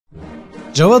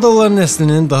Cavadovlar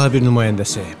nəslinin daha bir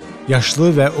nümayəndəsi. Yaşlı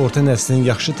və orta nəslin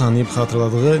yaxşı tanıyıb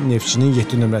xatırladığı Neftçinin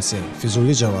 7 nömrəsi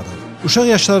Füzuli Cavadov. Uşaq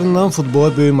yaşlarından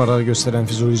futbola böyük maraq göstərən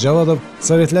Füzuli Cavadov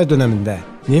Sovetlər dönəmində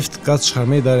Neft qaz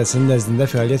çıxarma idarəsinin nəzdində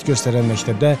fəaliyyət göstərən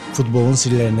məktəbdə futbolun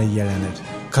sirlərinə yiyələnir.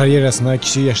 Karyerasına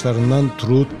kiçik yaşlarından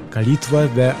Trud, Kalitva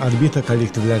və Arbita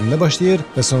kollektivlərində başlayır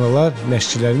və sonralar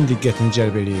məşqçilərin diqqətini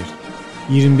cəlb eləyir.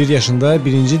 21 yaşında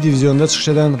 1-ci diviziyonda çıxış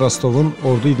edən Rostovun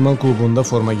Ordu İdman klubunda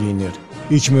forma geyinir.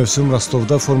 İlk mövsüm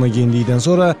Rostovda forma geyindikdən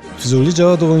sonra Füzuli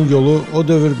Cavadovun yolu o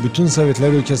dövr bütün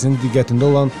Sovetlər ölkəsinin diqqətində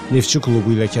olan Neftçi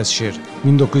klubu ilə kəsişir.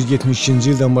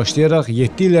 1972-ci ildən başlayaraq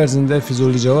 7 il ərzində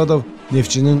Füzuli Cavadov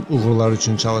Neftçinin uğurları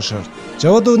üçün çalışır.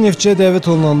 Cavadov Neftçiyə dəvət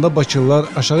olunanda Bakılılar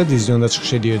aşağı diviziyonda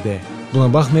çıxış edirdi.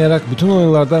 Buna baxmayaraq bütün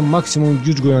oyunlarda maksimum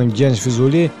güc qoyan gənc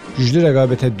Füzuli güclü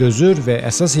rəqabətə dözür və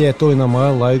əsas heyətdə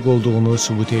oynamağa layiq olduğunu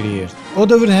sübut edir. O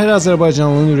dövr hər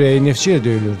Azərbaycanlının ürəyi Neftçiyə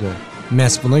döyülürdü.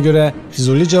 Məhz buna görə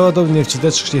Füzuli Cavadov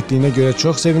Neftçidə çıxış etdiyinə görə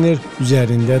çox sevinir,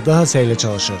 üzərində daha səylə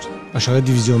çalışır. Aşağı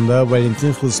diviziyonda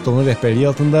Valentin Xlıstovun rəhbərliyi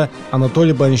altında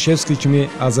Anatoli Banişevski kimi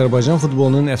Azərbaycan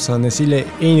futbolunun əfsanəsi ilə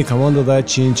eyni komandada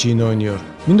çiyin-çiyinə oynayır.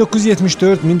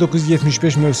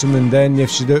 1974-1975 mövsümündə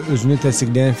Neftçidə özünü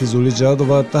təsdiqləyən Füzuli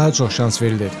Cavadova daha çox şans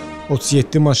verilir.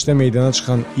 37 maçda meydana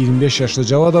çıxan 25 yaşlı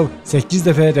Cavadov 8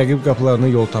 dəfə rəqib qapılarına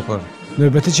yol tapır.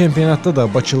 Növbəti çempionatda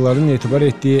da Bakılıların etibar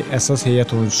etdiyi əsas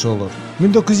heyət oyuncusu olur.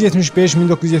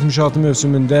 1975-1976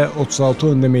 mövsümündə 36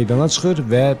 oyunda meydana çıxır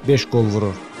və 5 qol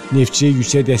vurur. Neftçi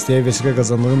yüksək dəstəyə vəsiqə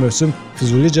qazandığı mövsüm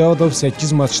Füzuli Cavadov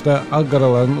 8 maçda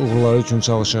Ağqaraların uğurları üçün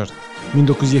çalışır.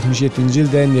 1977-ci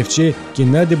ildə Neftçi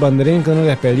Gennadi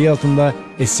Bondarenkonun rəhbərliyi altında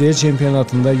SSR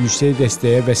çempionatında yüksək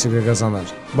dəstəyə vəsiqə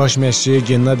qazanır. Baş məşqçi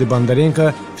Gennadi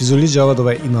Bondarenko Füzuli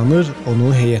Cavadova inanır,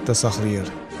 onu heyətdə saxlayır.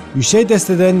 Yüksək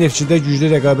dəstədə Neftçidə güclü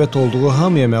rəqabət olduğu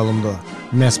hamıya məlumdur.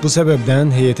 Məhz bu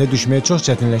səbəbdən heyətə düşmək çox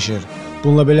çətinləşir.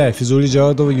 Bununla belə Füzuli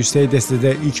Cavadov yüksək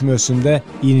dəstədə ilk mövsümdə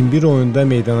 21 oyunda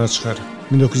meydana çıxır.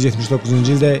 1979-cu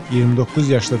ildə 29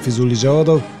 yaşlı Füzuli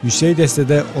Cavadov yüksək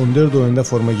dəstədə 14 oyunda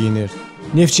forma geyinir.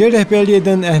 Neftçiyə rəhbərlik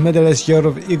edən Əhməd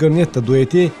Ələsgərov İqor Netta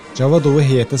dueti Cavadovu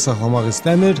heyətdə saxlamaq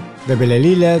istəmir və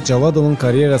beləliklə Cavadovun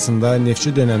karyerasında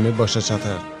Neftçi dönəmi başa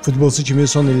çatır. Futbolçu kimi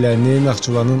son illərini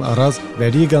Naxçıvanın Araz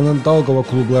və Riqanın Dalqova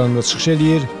klublarında çıxış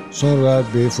eləyir, sonra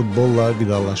böyük futbolla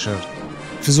vidalaşır.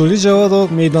 Füzuli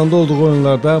Cavadov meydanda olduğu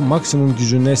oyunlarda maksimum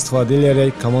gücündən istifadə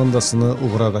edərək komandasını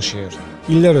uğura daşıyır.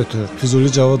 İllər ötür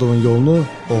Füzuli Cavadovun yolunu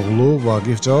oğlu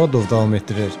Vaqif Cavadov davam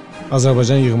etdirir.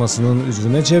 Azərbaycan yığmasının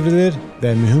üzvünə çevrilir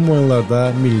və mühüm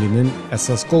oyunlarda millinin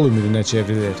əsas qol ümidinə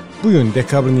çevrilir. Bugün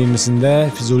dekabrın 20-sində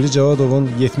Füzuli Cavadovun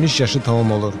 70 yaşı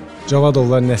tamam olur.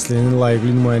 Cavadovlar nəslinin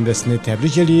layiqli nümayəndəsini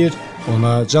təbrik eləyir,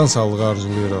 ona can sağlığı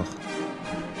arzuluyuruq.